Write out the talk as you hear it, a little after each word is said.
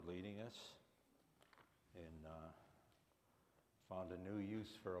this and found a new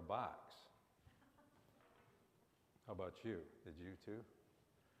use for a box. How about you? Did you too?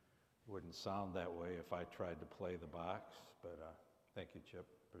 Wouldn't sound that way if I tried to play the box, but thank you, Chip.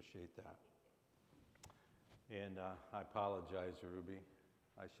 Appreciate that. And I apologize, Ruby.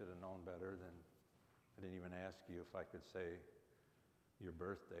 I should have known better than, I didn't even ask you if I could say your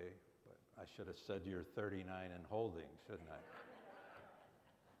birthday, but I should have said you're 39 and holding, shouldn't I?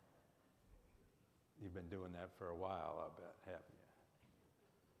 You've been doing that for a while, I bet, haven't you?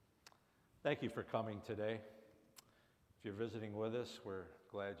 Thank you for coming today. If you're visiting with us, we're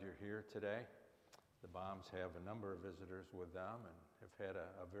glad you're here today. The Bombs have a number of visitors with them and have had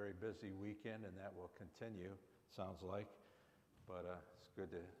a very busy weekend, and that will continue, sounds like. But it's good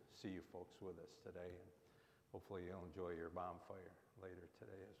to see you folks with us today, and hopefully you'll enjoy your bonfire later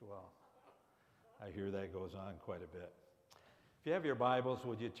today as well. I hear that goes on quite a bit. If you have your Bibles,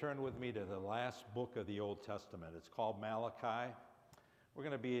 would you turn with me to the last book of the Old Testament? It's called Malachi. We're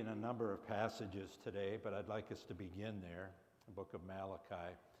going to be in a number of passages today, but I'd like us to begin there, the book of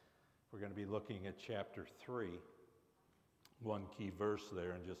Malachi. We're going to be looking at chapter 3, one key verse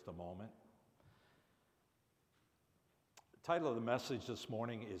there in just a moment. The title of the message this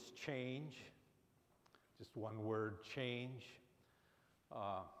morning is Change. Just one word, change.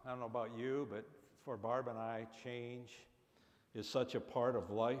 I don't know about you, but for Barb and I, change is such a part of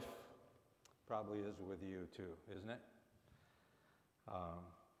life. Probably is with you too, isn't it?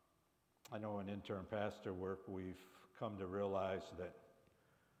 I know in intern pastor work we've come to realize that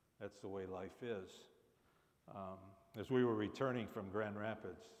that's the way life is. As we were returning from Grand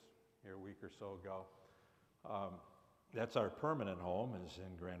Rapids here a week or so ago, that's our permanent home, is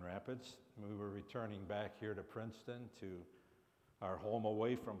in Grand Rapids. We were returning back here to Princeton, to our home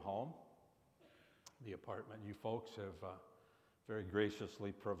away from home, the apartment you folks have very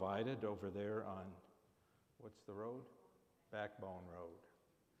graciously provided over there on, what's the road? Backbone Road.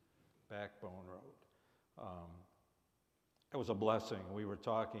 It was a blessing. We were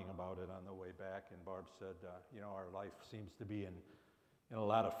talking about it on the way back, and Barb said, our life seems to be in a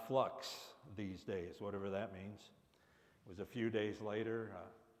lot of flux these days, whatever that means. It was a few days later,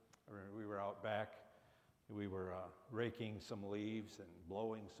 we were out back. We were raking some leaves and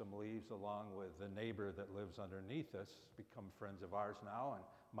blowing some leaves along with the neighbor that lives underneath us, become friends of ours now, and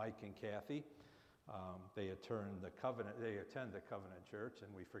Mike and Kathy. They attend the Covenant Church,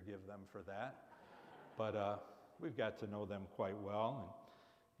 and we forgive them for that. But we've got to know them quite well,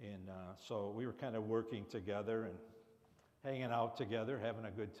 and so we were kind of working together and hanging out together, having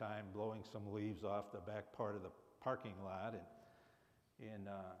a good time, blowing some leaves off the back part of the parking lot, and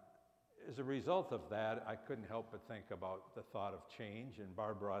as a result of that, I couldn't help but think about the thought of change, and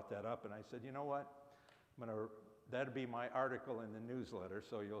Barb brought that up, and I said, you know what, that'll be my article in the newsletter,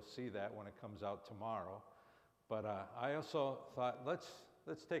 so you'll see that when it comes out tomorrow. But I also thought,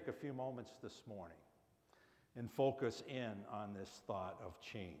 let's take a few moments this morning and focus in on this thought of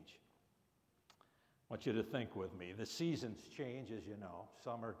change. I want you to think with me. The seasons change, as you know.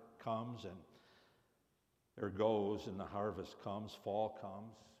 Summer comes and there goes, and the harvest comes, fall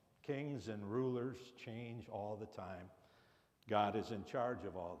comes. Kings and rulers change all the time. God is in charge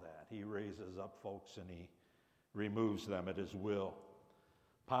of all that. He raises up folks and he removes them at his will.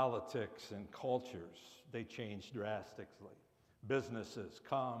 Politics and cultures, they change drastically. Businesses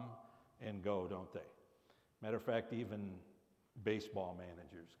come and go, don't they? Matter of fact, even baseball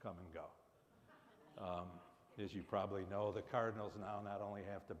managers come and go. As you probably know, the Cardinals now not only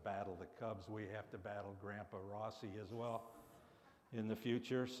have to battle the Cubs, we have to battle Grandpa Rossi as well in the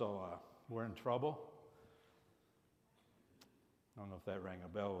future, so we're in trouble. I don't know if that rang a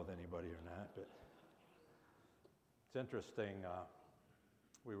bell with anybody or not, but it's interesting.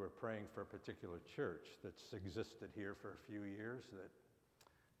 We were praying for a particular church that's existed here for a few years that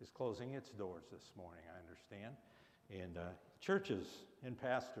is closing its doors this morning, I understand. And churches and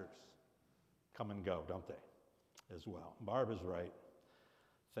pastors come and go, don't they, as well? Barb is right.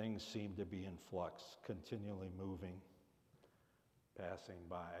 Things seem to be in flux, continually moving, passing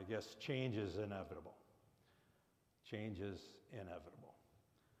by. I guess change is inevitable. Change is inevitable.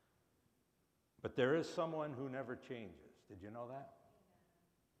 But there is someone who never changes. Did you know that?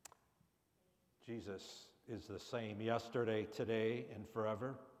 Jesus is the same yesterday, today, and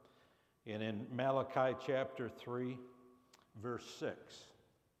forever. And in Malachi chapter 3, verse 6,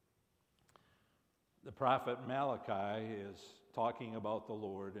 the prophet Malachi is talking about the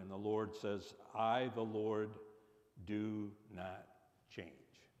Lord, and the Lord says, I, the Lord, do not change.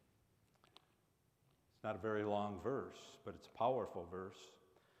 It's not a very long verse, but it's a powerful verse.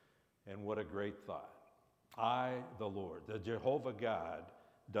 And what a great thought. I, the Lord, the Jehovah God,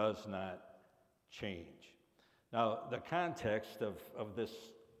 does not change. Now, the context of this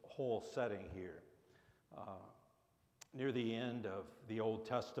whole setting here, near the end of the Old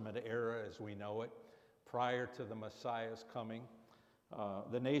Testament era as we know it, prior to the Messiah's coming,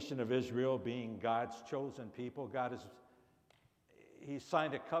 the nation of Israel being God's chosen people, He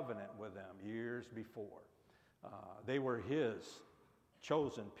signed a covenant with them years before. They were His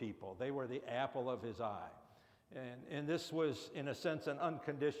chosen people. They were the apple of His eye. And this was, in a sense, an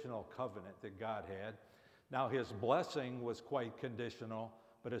unconditional covenant that God had. Now, His blessing was quite conditional,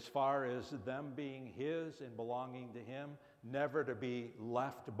 but as far as them being His and belonging to Him, never to be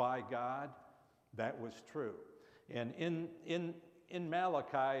left by God, that was true. And in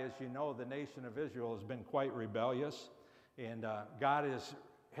Malachi, as you know, the nation of Israel has been quite rebellious, and God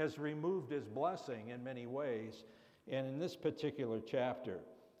has removed His blessing in many ways. And in this particular chapter,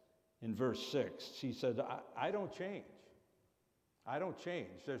 in verse 6, He said, I don't change. I don't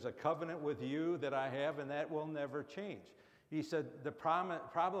change. There's a covenant with you that I have, and that will never change. He said, the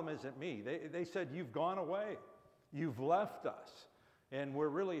problem isn't me. They said, you've gone away. You've left us, and we're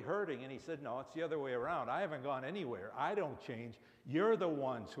really hurting. And He said, no, it's the other way around. I haven't gone anywhere. I don't change. You're the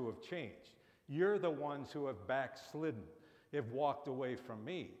ones who have changed. You're the ones who have backslidden, have walked away from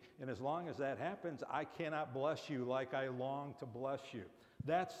me. And as long as that happens, I cannot bless you like I long to bless you.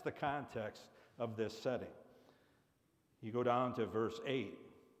 That's the context of this setting. You go down to verse 8.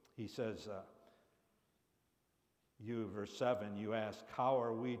 He says, verse 7, you ask, how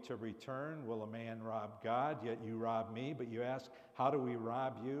are we to return? Will a man rob God? Yet you rob me. But you ask, how do we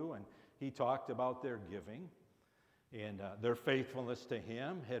rob you? And He talked about their giving. And their faithfulness to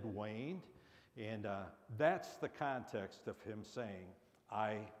Him had waned. And that's the context of Him saying,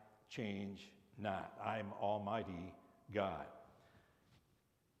 I change not. I'm Almighty God.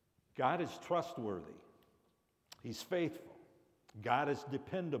 God is trustworthy. He's faithful. God is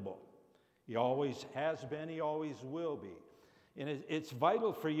dependable. He always has been. He always will be. And it's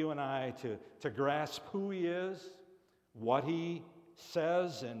vital for you and I to grasp who He is, what He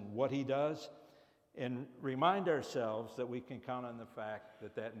says, and what He does, and remind ourselves that we can count on the fact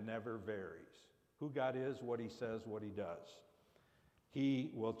that that never varies. Who God is, what He says, what He does. He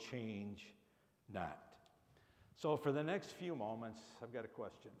will change not. So for the next few moments, I've got a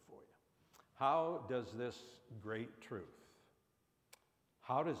question for you. How does this great truth,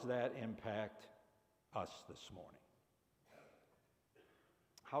 how does that impact us this morning?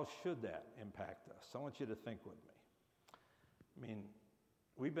 How should that impact us? I want you to think with me. I mean,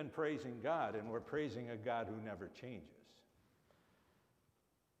 we've been praising God, and we're praising a God who never changes.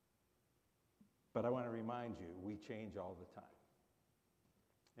 But I want to remind you, we change all the time.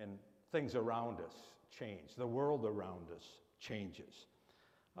 And things around us change. The world around us changes.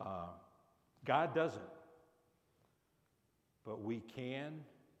 God doesn't. But we can,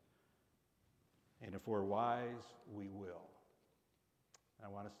 and if we're wise, we will. I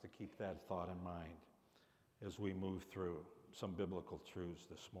want us to keep that thought in mind as we move through some biblical truths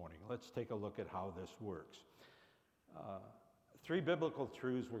this morning. Let's take a look at how this works. 3 biblical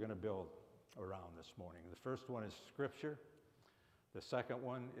truths we're going to build around this morning. The first one is Scripture. The second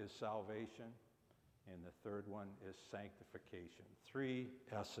one is salvation. And the third one is sanctification. 3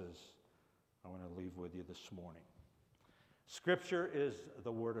 S's I want to leave with you this morning. Scripture is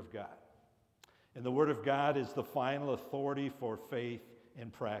the Word of God. And the Word of God is the final authority for faith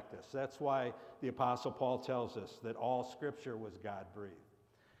and practice. That's why the Apostle Paul tells us that all Scripture was God-breathed.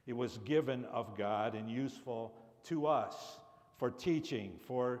 It was given of God and useful to us for teaching,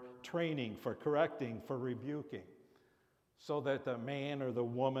 for training, for correcting, for rebuking, so that the man or the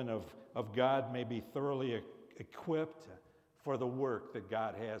woman of God may be thoroughly equipped for the work that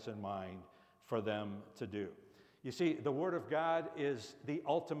God has in mind for them to do. You see, the Word of God is the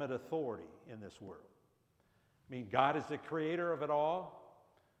ultimate authority in this world. I mean, God is the creator of it all,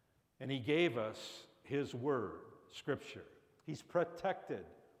 and He gave us His Word, Scripture. He's protected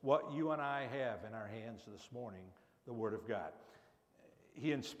what you and I have in our hands this morning, the Word of God.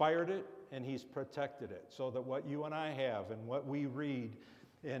 He inspired it, and He's protected it, so that what you and I have and what we read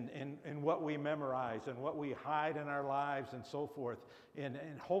and what we memorize and what we hide in our lives and so forth and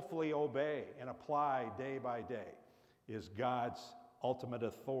hopefully obey and apply day by day is God's ultimate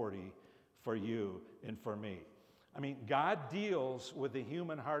authority for you and for me. I mean, God deals with the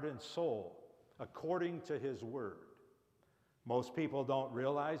human heart and soul according to His Word. Most people don't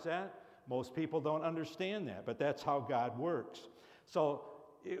realize that. Most people don't understand that, but that's how God works. So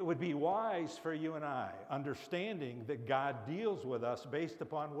it would be wise for you and I, understanding that God deals with us based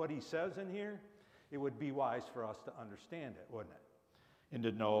upon what He says in here, it would be wise for us to understand it, wouldn't it? and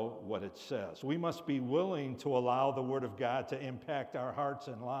to know what it says. We must be willing to allow the Word of God to impact our hearts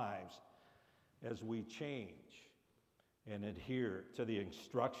and lives as we change and adhere to the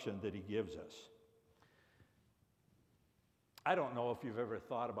instruction that He gives us. I don't know if you've ever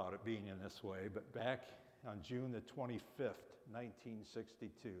thought about it being in this way, but back on June the 25th,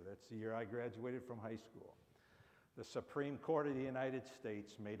 1962, that's the year I graduated from high school, the Supreme Court of the United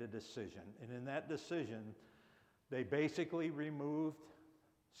States made a decision, and in that decision, they basically removed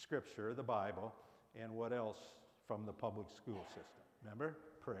Scripture, the Bible, and what else from the public school system. Remember?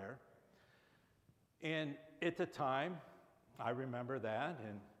 Prayer. And at the time, I remember that,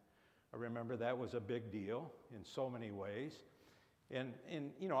 and I remember that was a big deal in so many ways. And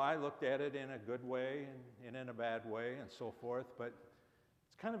you know, I looked at it in a good way and in a bad way and so forth, but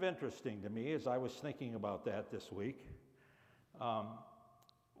it's kind of interesting to me as I was thinking about that this week.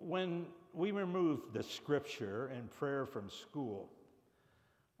 When we removed the Scripture and prayer from school,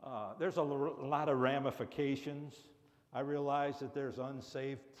 there's a lot of ramifications. I realize that there's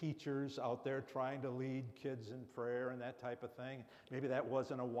unsaved teachers out there trying to lead kids in prayer and that type of thing. Maybe that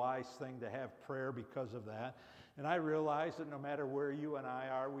wasn't a wise thing to have prayer because of that. And I realize that no matter where you and I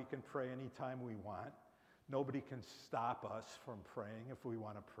are, we can pray anytime we want. Nobody can stop us from praying if we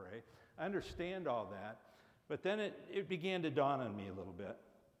want to pray. I understand all that. But then it began to dawn on me a little bit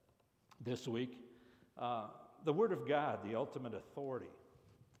this week. The Word of God, the ultimate authority.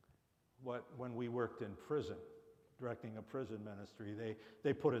 When we worked in prison, directing a prison ministry,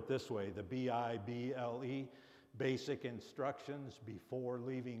 they put it this way, the BIBLE, basic instructions before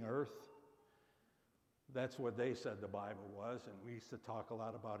leaving earth. That's what they said the Bible was, and we used to talk a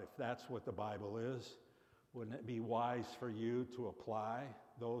lot about if that's what the Bible is, wouldn't it be wise for you to apply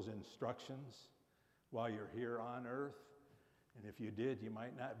those instructions while you're here on earth? And if you did, you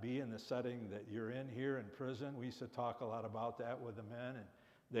might not be in the setting that you're in here in prison. We used to talk a lot about that with the men, and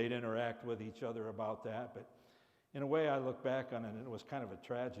they'd interact with each other about that. But in a way, I look back on it, and it was kind of a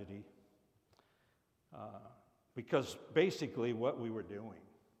tragedy because basically what we were doing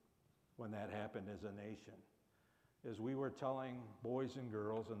when that happened as a nation is we were telling boys and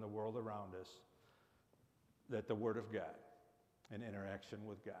girls in the world around us that the Word of God and interaction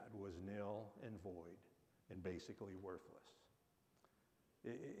with God was nil and void and basically worthless.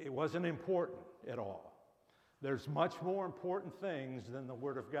 It wasn't important at all. There's much more important things than the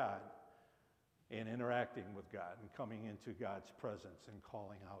Word of God and interacting with God and coming into God's presence and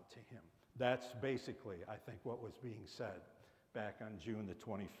calling out to Him. That's basically, I think, what was being said back on June the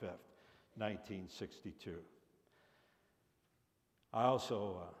 25th, 1962. I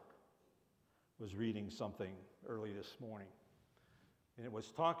also was reading something early this morning, and it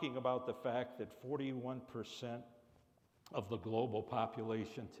was talking about the fact that 41% of the global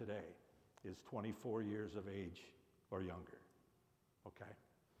population today is 24 years of age or younger. Okay?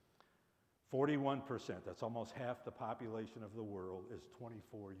 41%, that's almost half the population of the world, is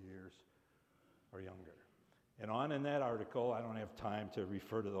 24 years or younger. And on in that article, I don't have time to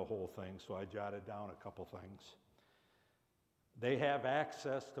refer to the whole thing, so I jotted down a couple things. They have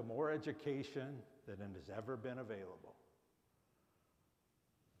access to more education than has ever been available.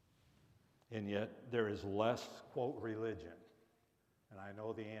 And yet there is less, quote, religion. And I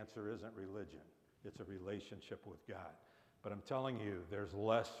know the answer isn't religion. It's a relationship with God. But I'm telling you, there's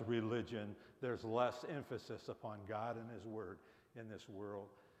less religion, there's less emphasis upon God and His Word in this world,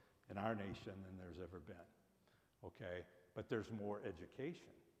 in our nation, than there's ever been. Okay? But there's more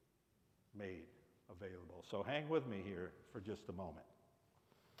education made available. So hang with me here for just a moment.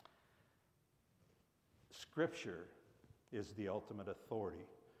 Scripture is the ultimate authority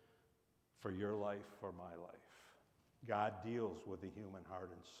for your life, for my life. God deals with the human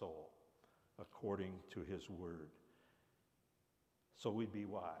heart and soul according to His Word. So we'd be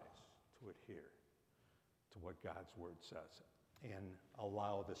wise to adhere to what God's Word says and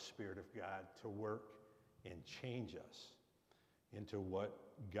allow the Spirit of God to work and change us into what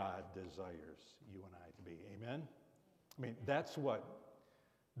God desires you and I to be. Amen? I mean, that's what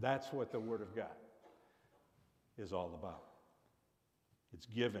the Word of God is all about. It's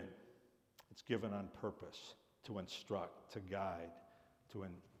given on purpose to instruct, to guide,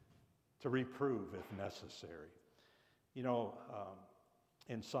 to reprove if necessary. You know,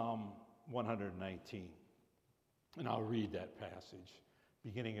 in Psalm 119, and I'll read that passage,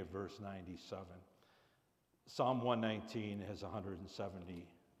 beginning at verse 97. Psalm 119 has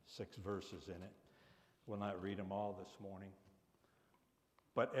 176 verses in it. We'll not read them all this morning.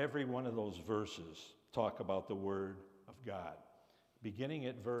 But every one of those verses talk about the Word of God. Beginning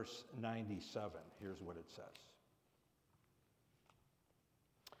at verse 97, here's what it says.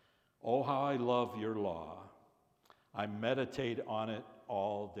 Oh, how I love your law. I meditate on it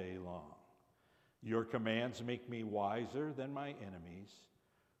all day long. Your commands make me wiser than my enemies,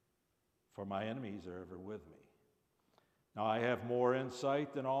 for my enemies are ever with me. Now I have more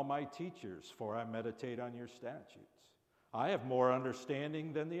insight than all my teachers, for I meditate on your statutes. I have more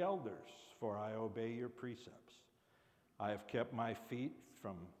understanding than the elders, for I obey your precepts. I have kept my feet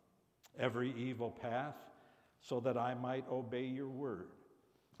from every evil path, so that I might obey your word.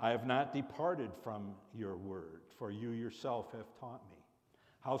 I have not departed from your word, for you yourself have taught me.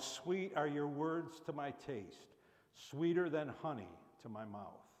 How sweet are your words to my taste, sweeter than honey to my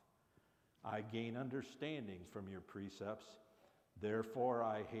mouth. I gain understanding from your precepts, therefore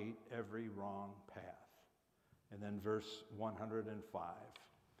I hate every wrong path. And then verse 105,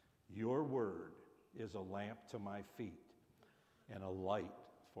 your word is a lamp to my feet and a light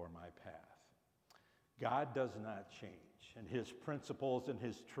for my path. God does not change, and his principles and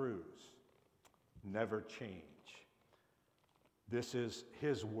his truths never change. This is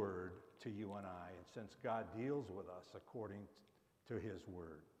his word to you and I, and since God deals with us according to his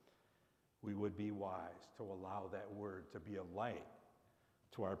word, we would be wise to allow that word to be a light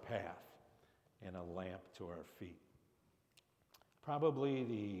to our path and a lamp to our feet.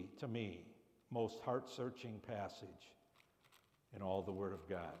 Probably to me, most heart-searching passage in all the Word of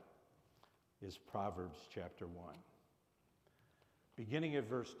God is Proverbs chapter 1. Beginning at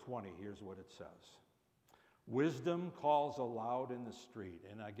verse 20, here's what it says. Wisdom calls aloud in the street.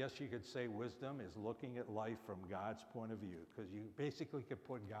 And I guess you could say wisdom is looking at life from God's point of view, because you basically could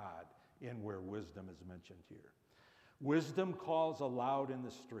put God in where wisdom is mentioned here. Wisdom calls aloud in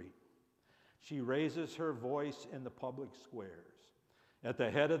the street. She raises her voice in the public squares. At the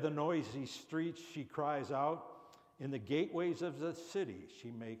head of the noisy streets, she cries out. In the gateways of the city,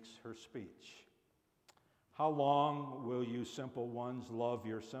 she makes her speech. How long will you simple ones love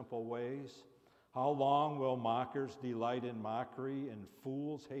your simple ways? How long will mockers delight in mockery and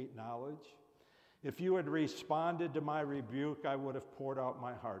fools hate knowledge? If you had responded to my rebuke, I would have poured out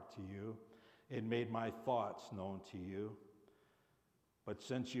my heart to you and made my thoughts known to you. But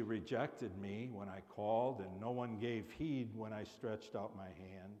since you rejected me when I called and no one gave heed when I stretched out my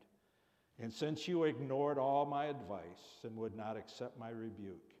hand, and since you ignored all my advice and would not accept my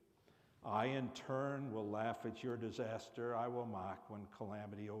rebuke, I in turn will laugh at your disaster. I will mock when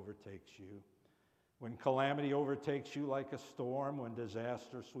calamity overtakes you. When calamity overtakes you like a storm, when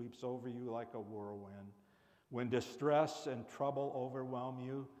disaster sweeps over you like a whirlwind, when distress and trouble overwhelm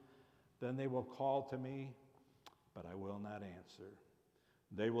you, then they will call to me, but I will not answer.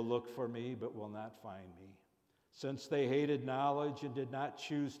 They will look for me, but will not find me. Since they hated knowledge and did not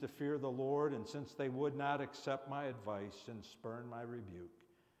choose to fear the Lord, and since they would not accept my advice and spurn my rebuke,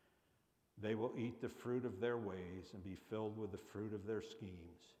 they will eat the fruit of their ways and be filled with the fruit of their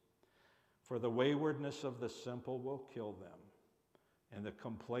schemes. For the waywardness of the simple will kill them, and the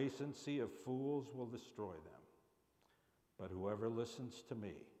complacency of fools will destroy them. But whoever listens to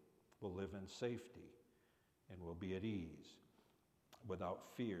me will live in safety and will be at ease without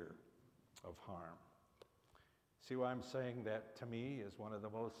fear of harm. See why I'm saying that to me is one of the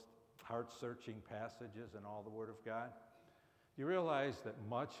most heart-searching passages in all the Word of God? You realize that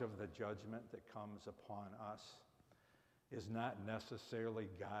much of the judgment that comes upon us is not necessarily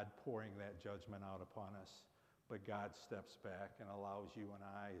God pouring that judgment out upon us, but God steps back and allows you and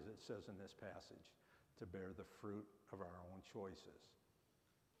I, as it says in this passage, to bear the fruit of our own choices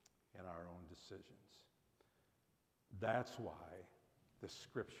and our own decisions. That's why the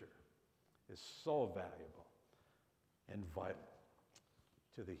Scripture is so valuable and vital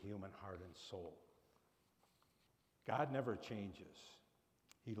to the human heart and soul. God never changes.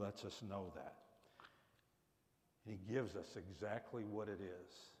 He lets us know that. He gives us exactly what it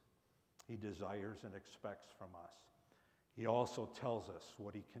is he desires and expects from us. He also tells us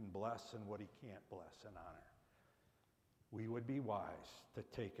what he can bless and what he can't bless and honor. We would be wise to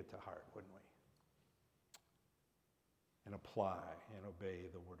take it to heart, wouldn't we? And apply and obey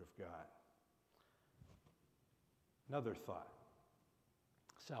the Word of God. Another thought,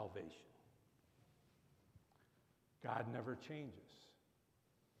 salvation. God never changes.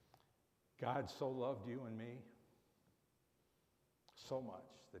 God so loved you and me so much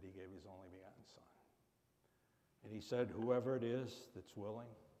that he gave his only begotten Son. And he said, whoever it is that's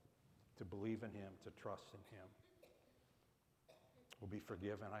willing to believe in him, to trust in him, will be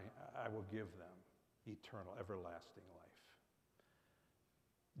forgiven. I will give them eternal, everlasting life.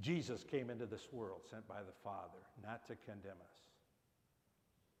 Jesus came into this world sent by the Father, not to condemn us,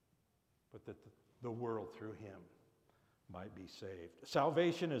 but that the world through him might be saved.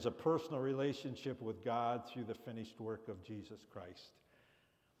 Salvation is a personal relationship with God through the finished work of Jesus Christ.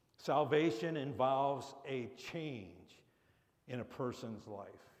 Salvation involves a change in a person's life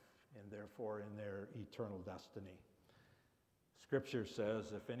and therefore in their eternal destiny. Scripture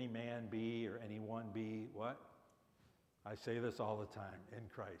says, if any man be or anyone be, what? I say this all the time, in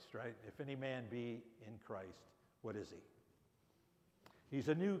Christ, right? If any man be in Christ, what is he? He's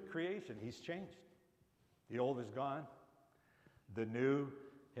a new creation. He's changed. The old is gone. The new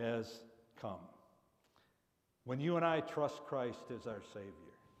has come. When you and I trust Christ as our Savior,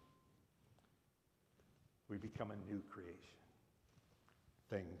 we become a new creation.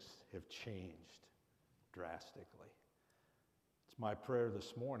 Things have changed drastically. It's my prayer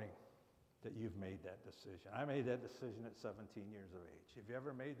this morning that you've made that decision. I made that decision at 17 years of age. Have you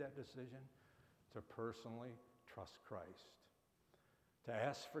ever made that decision to personally trust Christ, to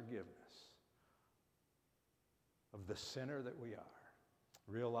ask forgiveness of the sinner that we are,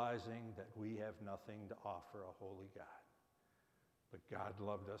 realizing that we have nothing to offer a holy God, but God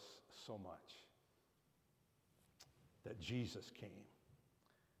loved us so much that Jesus came,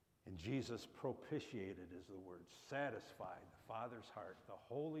 and Jesus propitiated, is the word, satisfied the Father's heart. The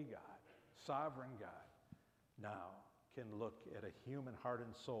holy God, sovereign God, now can look at a human heart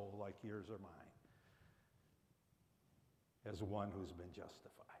and soul like yours or mine as one who's been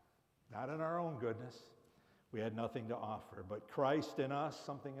justified. Not in our own goodness. We had nothing to offer. But Christ in us,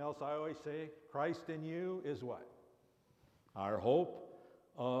 something else I always say, Christ in you is what? Our hope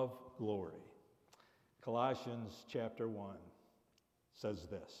of glory. Colossians chapter 1 says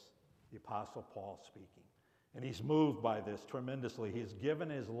this, the Apostle Paul speaking. And he's moved by this tremendously. He's given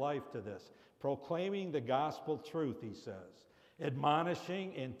his life to this, proclaiming the gospel truth, he says,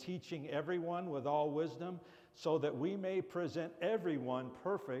 admonishing and teaching everyone with all wisdom, so that we may present everyone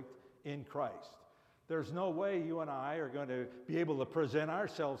perfect in Christ. There's no way you and I are going to be able to present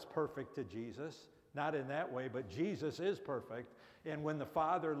ourselves perfect to Jesus. Not in that way, but Jesus is perfect. And when the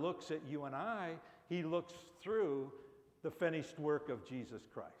Father looks at you and I, he looks through the finished work of Jesus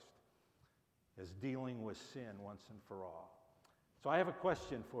Christ as dealing with sin once and for all. So I have a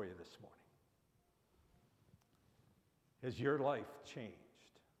question for you this morning. Has your life changed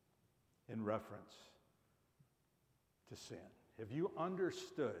in reference to sin? Have you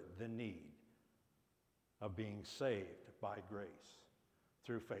understood the need of being saved by grace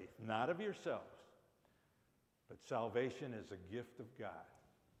through faith? Not of yourselves, but salvation is a gift of God.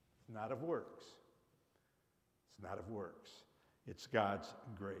 It's not of works. It's not of works. It's God's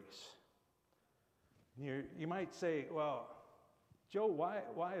grace. You might say, well, Joe,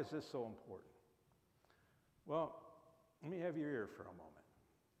 why is this so important? Well, let me have your ear for a moment.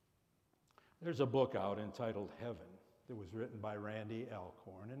 There's a book out entitled Heaven that was written by Randy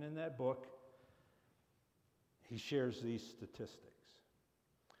Alcorn, and in that book, he shares these statistics.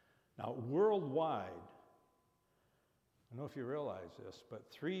 Now, worldwide, I don't know if you realize this, but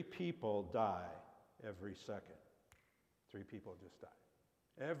 3 people die every second. 3 people just die.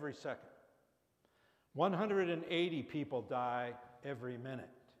 Every second. 180 people die every minute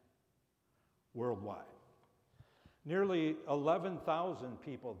worldwide. Nearly 11,000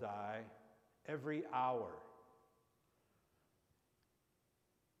 people die every hour.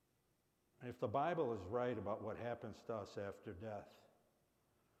 And if the Bible is right about what happens to us after death,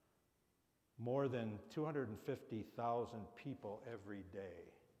 more than 250,000 people every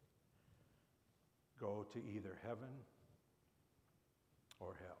day go to either heaven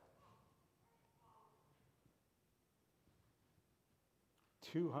or hell.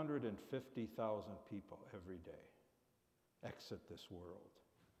 250,000 people every day exit this world.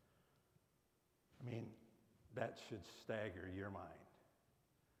 I mean, that should stagger your mind.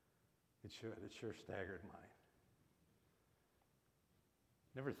 It should. It sure staggered mine.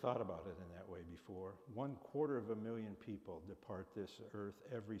 Never thought about it in that way before. 250,000 people depart this earth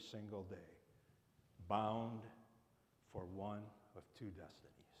every single day, bound for one of 2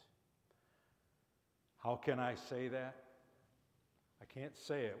 destinies. How can I say that? I can't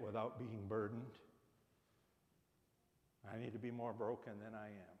say it without being burdened. I need to be more broken than I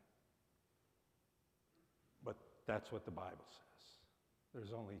am. But that's what the Bible says.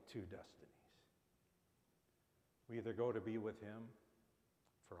 There's only 2 destinies. We either go to be with him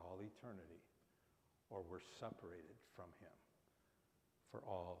for all eternity, or we're separated from him for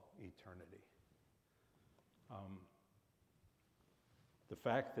all eternity. The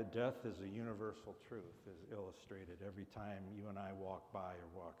fact that death is a universal truth is illustrated every time you and I walk by or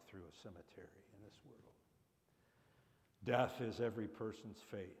walk through a cemetery in this world. Death is every person's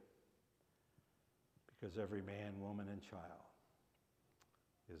fate, because every man, woman, and child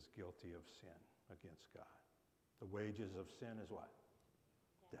is guilty of sin against God. The wages of sin is what?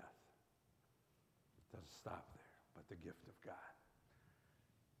 Death. It doesn't stop there, but the gift of God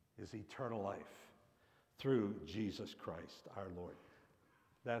is eternal life through Jesus Christ our Lord.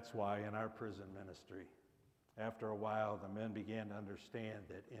 That's why in our prison ministry, after a while, the men began to understand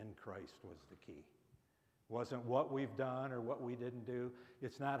that in Christ was the key. It wasn't what we've done or what we didn't do.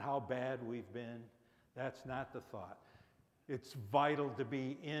 It's not how bad we've been. That's not the thought. It's vital to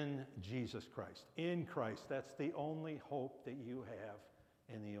be in Jesus Christ. In Christ. That's the only hope that you have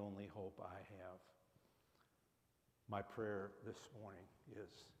and the only hope I have. My prayer this morning is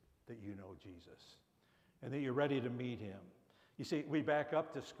that you know Jesus and that you're ready to meet him. You see, we back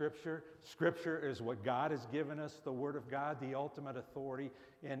up to Scripture. Scripture is what God has given us, the Word of God, the ultimate authority.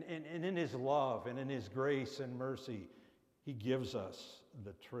 And in his love and in his grace and mercy, he gives us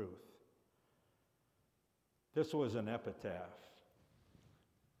the truth. This was an epitaph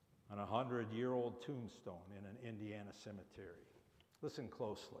on a 100-year-old tombstone in an Indiana cemetery. Listen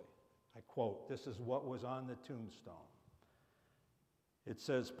closely. I quote, this is what was on the tombstone. It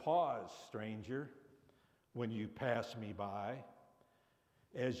says, "Pause, stranger, when you pass me by.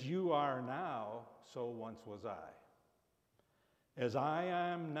 As you are now, so once was I. As I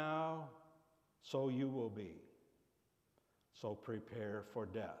am now, so you will be. So prepare for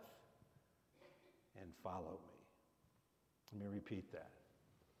death and follow me." Let me repeat that.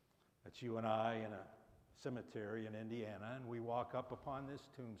 That's you and I in a cemetery in Indiana, and we walk up upon this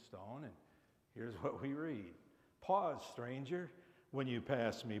tombstone, and here's what we read. "Pause, stranger, when you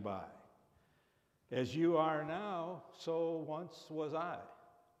pass me by. As you are now, so once was I.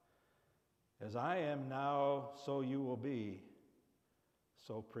 As I am now, so you will be.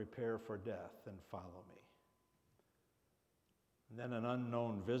 So prepare for death and follow me." And then an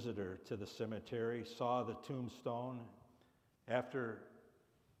unknown visitor to the cemetery saw the tombstone. After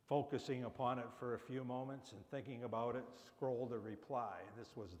focusing upon it for a few moments and thinking about it, scrolled a reply, and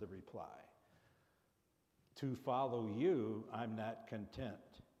this was the reply. "To follow you, I'm not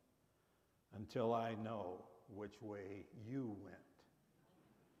content until I know which way you went."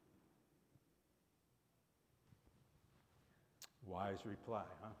 Wise reply,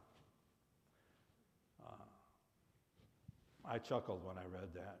 huh? I chuckled when I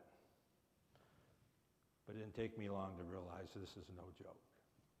read that, but it didn't take me long to realize this is no joke.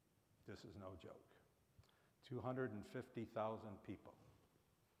 This is no joke. 250,000 people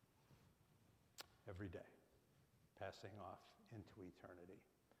every day passing off into eternity.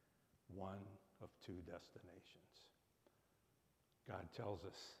 One of two destinations. God tells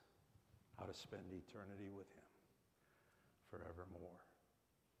us how to spend eternity with him forevermore.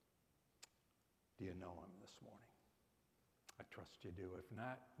 Do you know him this morning? I trust you do. If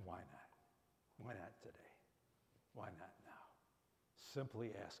not, why not? Why not today? Why not now?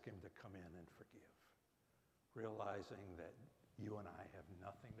 Simply ask him to come in and forgive, realizing that you and I have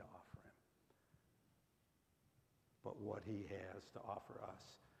nothing to offer him. But what he has to offer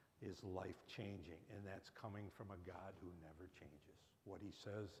us is life-changing, and that's coming from a God who never changes. What he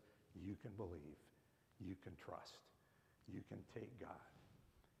says, you can believe, you can trust, you can take God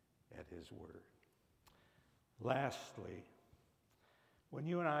at his word. Lastly, when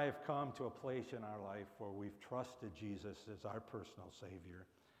you and I have come to a place in our life where we've trusted Jesus as our personal Savior,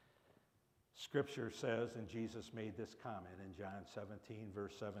 Scripture says, and Jesus made this comment in John 17,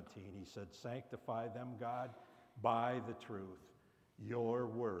 verse 17, he said, "Sanctify them, God, by the truth. Your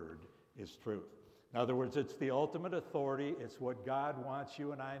word is truth." In other words, it's the ultimate authority. It's what God wants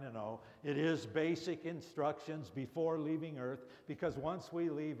you and I to know. It is basic instructions before leaving earth, because once we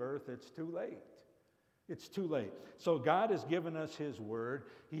leave earth, it's too late. It's too late. So God has given us his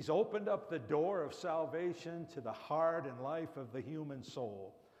word. He's opened up the door of salvation to the heart and life of the human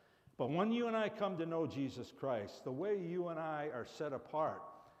soul. But when you and I come to know Jesus Christ, the way you and I are set apart,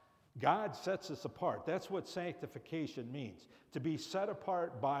 God sets us apart. That's what sanctification means, to be set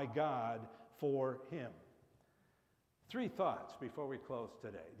apart by God for him. 3 thoughts before we close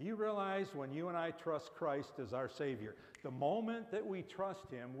today. Do you realize when you and I trust Christ as our Savior, the moment that we trust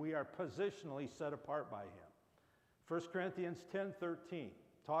him, we are positionally set apart by him? 1 Corinthians 10:13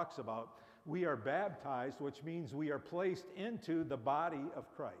 talks about we are baptized, which means we are placed into the body of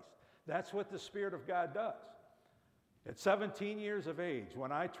Christ. That's what the Spirit of God does. At 17 years of age,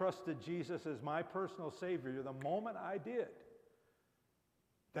 when I trusted Jesus as my personal Savior, the moment I did,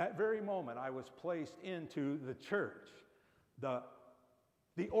 that very moment I was placed into the church,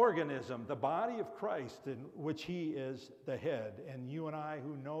 the organism, the body of Christ in which he is the head. And you and I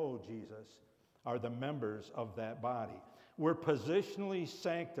who know Jesus are the members of that body. We're positionally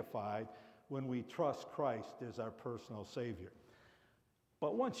sanctified when we trust Christ as our personal Savior.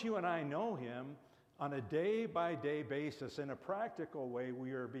 But once you and I know him, on a day-by-day basis, in a practical way,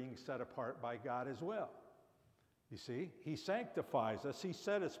 we are being set apart by God as well. You see, he sanctifies us. He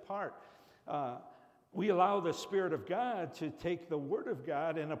set us apart. We allow the Spirit of God to take the Word of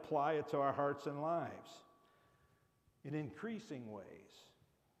God and apply it to our hearts and lives in increasing ways.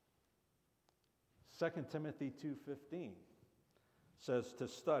 2 Timothy 2:15 says to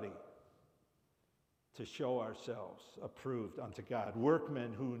study, to show ourselves approved unto God,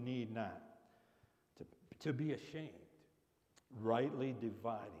 workmen who need not to be ashamed, rightly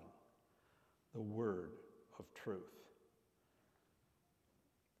dividing the word of truth.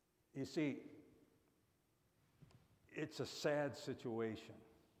 You see, it's a sad situation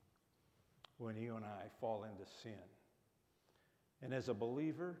when you and I fall into sin. And as a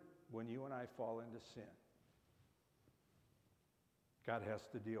believer, when you and I fall into sin, God has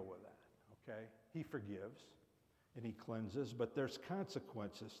to deal with that, okay? He forgives and he cleanses, but there's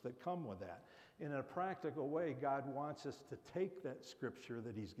consequences that come with that. In a practical way, God wants us to take that scripture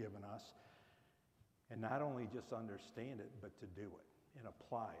that he's given us and not only just understand it, but to do it and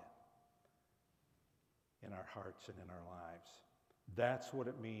apply it in our hearts and in our lives. That's what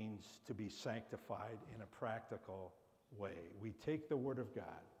it means to be sanctified in a practical way. We take the Word of God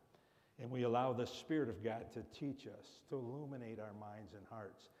and we allow the Spirit of God to teach us, to illuminate our minds and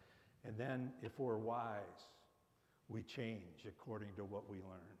hearts. And then, if we're wise, we change according to what we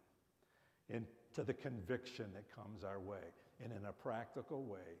learn and to the conviction that comes our way. And in a practical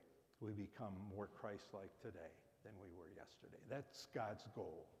way, we become more Christ-like today than we were yesterday. That's God's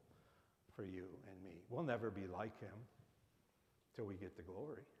goal for you and me. We'll never be like him till we get to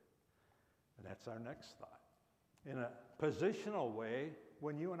glory. And that's our next thought. In a positional way,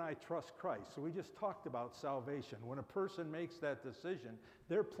 when you and I trust Christ, so we just talked about salvation. When a person makes that decision,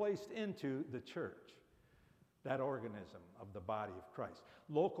 they're placed into the church, that organism of the body of Christ.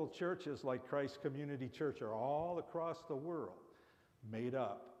 Local churches like Christ Community Church are all across the world made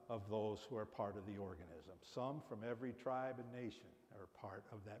up of those who are part of the organism. Some from every tribe and nation are part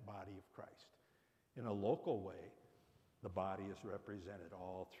of that body of Christ. In a local way, the body is represented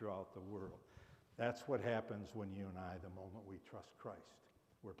all throughout the world. That's what happens when you and I, the moment we trust Christ,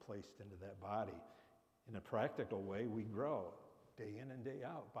 we're placed into that body. In a practical way, we grow day in and day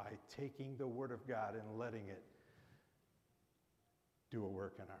out by taking the Word of God and letting it do a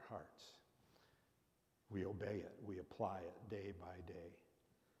work in our hearts. We obey it. We apply it day by day.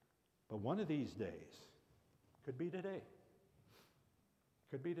 But one of these days, could be today.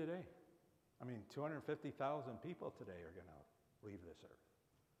 Could be today. I mean, 250,000 people today are going to leave this earth.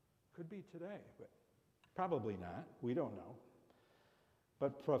 Could be today, but probably not. We don't know.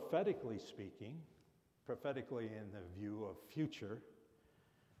 But prophetically speaking, prophetically in the view of future,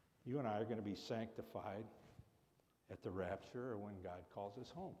 you and I are going to be sanctified at the rapture or when God calls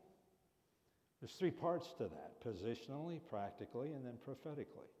us home. There's three parts to that: positionally, practically, and then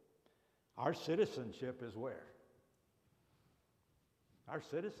prophetically. Our citizenship is where? Our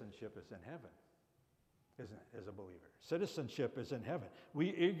citizenship is in heaven, isn't it, as a believer? Citizenship is in heaven.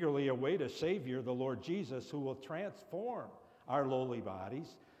 We eagerly await a Savior, the Lord Jesus, who will transform our lowly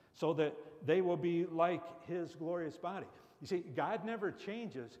bodies so that they will be like his glorious body. You see, God never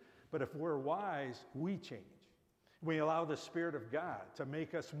changes, but if we're wise, we change. We allow the Spirit of God to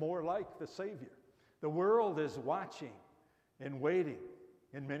make us more like the Savior. The world is watching and waiting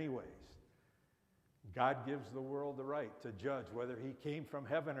in many ways. God gives the world the right to judge whether he came from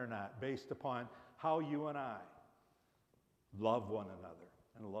heaven or not based upon how you and I love one another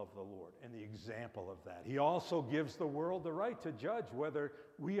and love the Lord and the example of that. He also gives the world the right to judge whether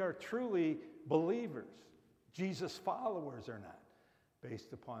we are truly believers, Jesus followers or not,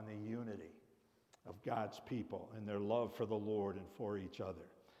 based upon the unity of God's people and their love for the Lord and for each other.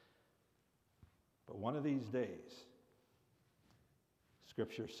 But one of these days,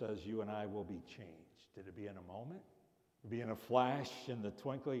 Scripture says you and I will be changed. Did it be in a moment? It'll be in a flash, in the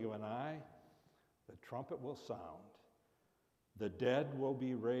twinkling of an eye. The trumpet will sound. The dead will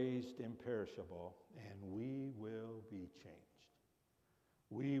be raised imperishable, and we will be changed.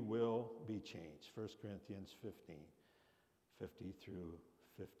 We will be changed. 1 Corinthians 15, 50 through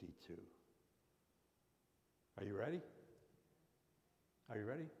 52. Are you ready? Are you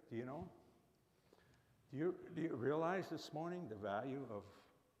ready? Do you know? Do you realize this morning the value of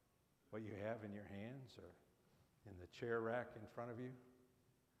what you have in your hands or in the chair rack in front of you?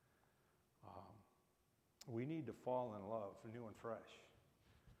 We need to fall in love new and fresh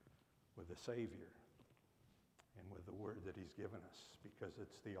with the Savior and with the Word that he's given us, because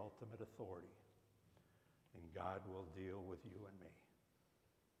it's the ultimate authority. And God will deal with you and me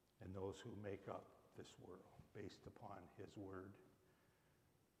and those who make up this world based upon his Word.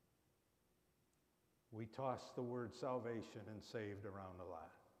 We toss the word salvation and saved around a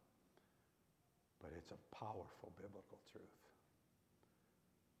lot, but it's a powerful biblical truth.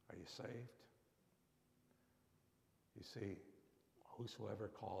 Are you saved? You see, whosoever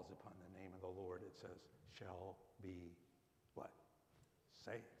calls upon the name of the Lord, it says, shall be what?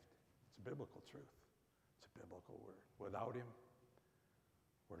 Saved. It's a biblical truth. It's a biblical word. Without him,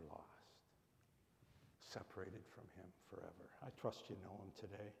 we're lost. Separated from him forever. I trust you know him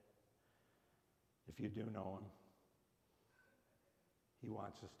today. If you do know him, he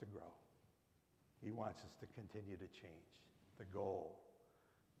wants us to grow. He wants us to continue to change. The goal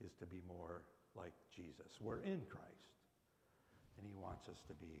is to be more like Jesus. We're in Christ, and he wants us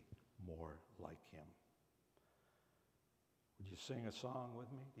to be more like him. Would you sing a song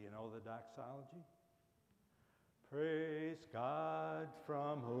with me? Do you know the doxology? Praise God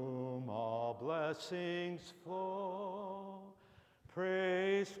from whom all blessings flow.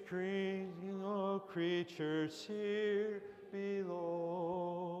 Praise creatures here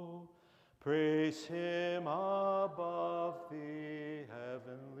below. Praise him above the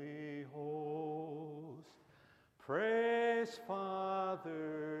heavenly host. Praise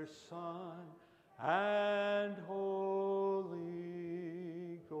Father, Son, and Holy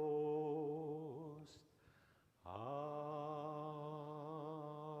Ghost.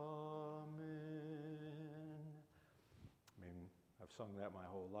 I've sung that my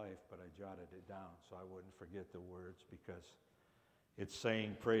whole life, but I jotted it down so I wouldn't forget the words, because it's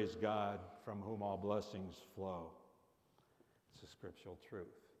saying, praise God from whom all blessings flow. It's a scriptural truth.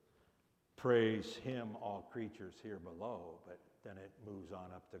 Praise him, all creatures here below, but then it moves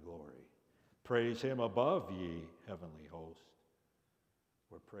on up to glory. Praise him above, ye heavenly host.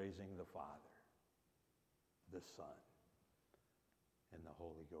 We're praising the Father, the Son, and the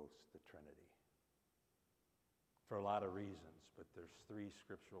Holy Ghost, the Trinity. For a lot of reasons, but there's three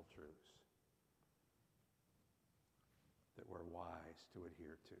scriptural truths that we're wise to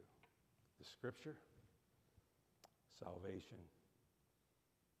adhere to. The Scripture, salvation,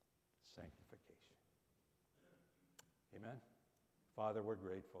 sanctification. Amen? Father, we're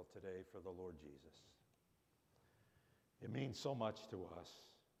grateful today for the Lord Jesus. It means so much to us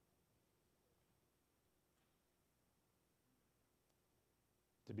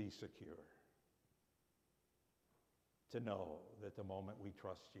to be secure, to know that the moment we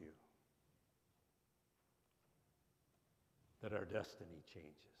trust you, that our destiny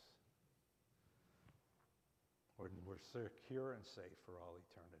changes. We're secure and safe for all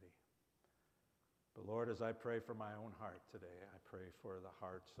eternity. But Lord, as I pray for my own heart today, I pray for the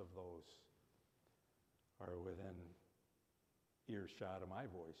hearts of those who are within earshot of my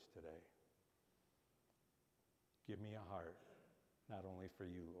voice today. Give me a heart, not only for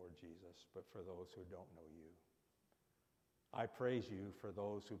you, Lord Jesus, but for those who don't know you. I praise you for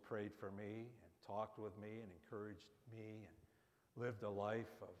those who prayed for me and talked with me and encouraged me and lived a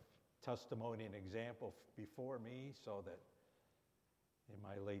life of testimony and example before me, so that in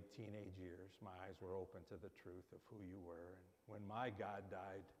my late teenage years, my eyes were open to the truth of who you were. And when my God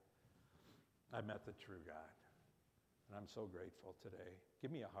died, I met the true God. And I'm so grateful today.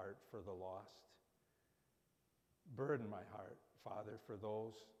 Give me a heart for the lost. Burden my heart, Father, for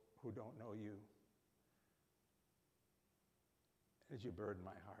those who don't know you. As you burden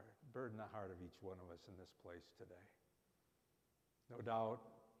my heart, burden the heart of each one of us in this place today. No doubt,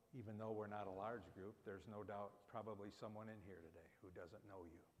 even though we're not a large group, there's no doubt probably someone in here today who doesn't know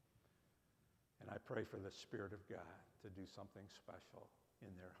you. And I pray for the Spirit of God to do something special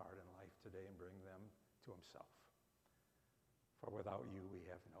in their heart and life today and bring them to himself. For without you, we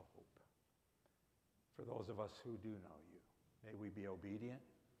have no hope. For those of us who do know you, may we be obedient.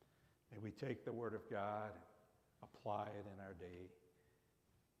 May we take the Word of God and apply it in our day-by-day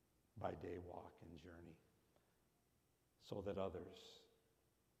walk and journey, so that others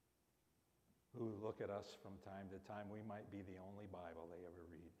who look at us from time to time, we might be the only Bible they ever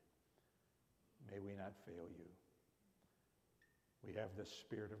read. May we not fail you. We have the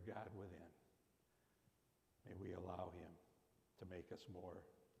Spirit of God within. May we allow him to make us more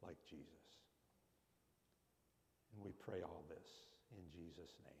like Jesus. And we pray all this in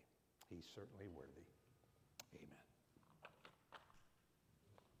Jesus' name. He's certainly worthy. Amen.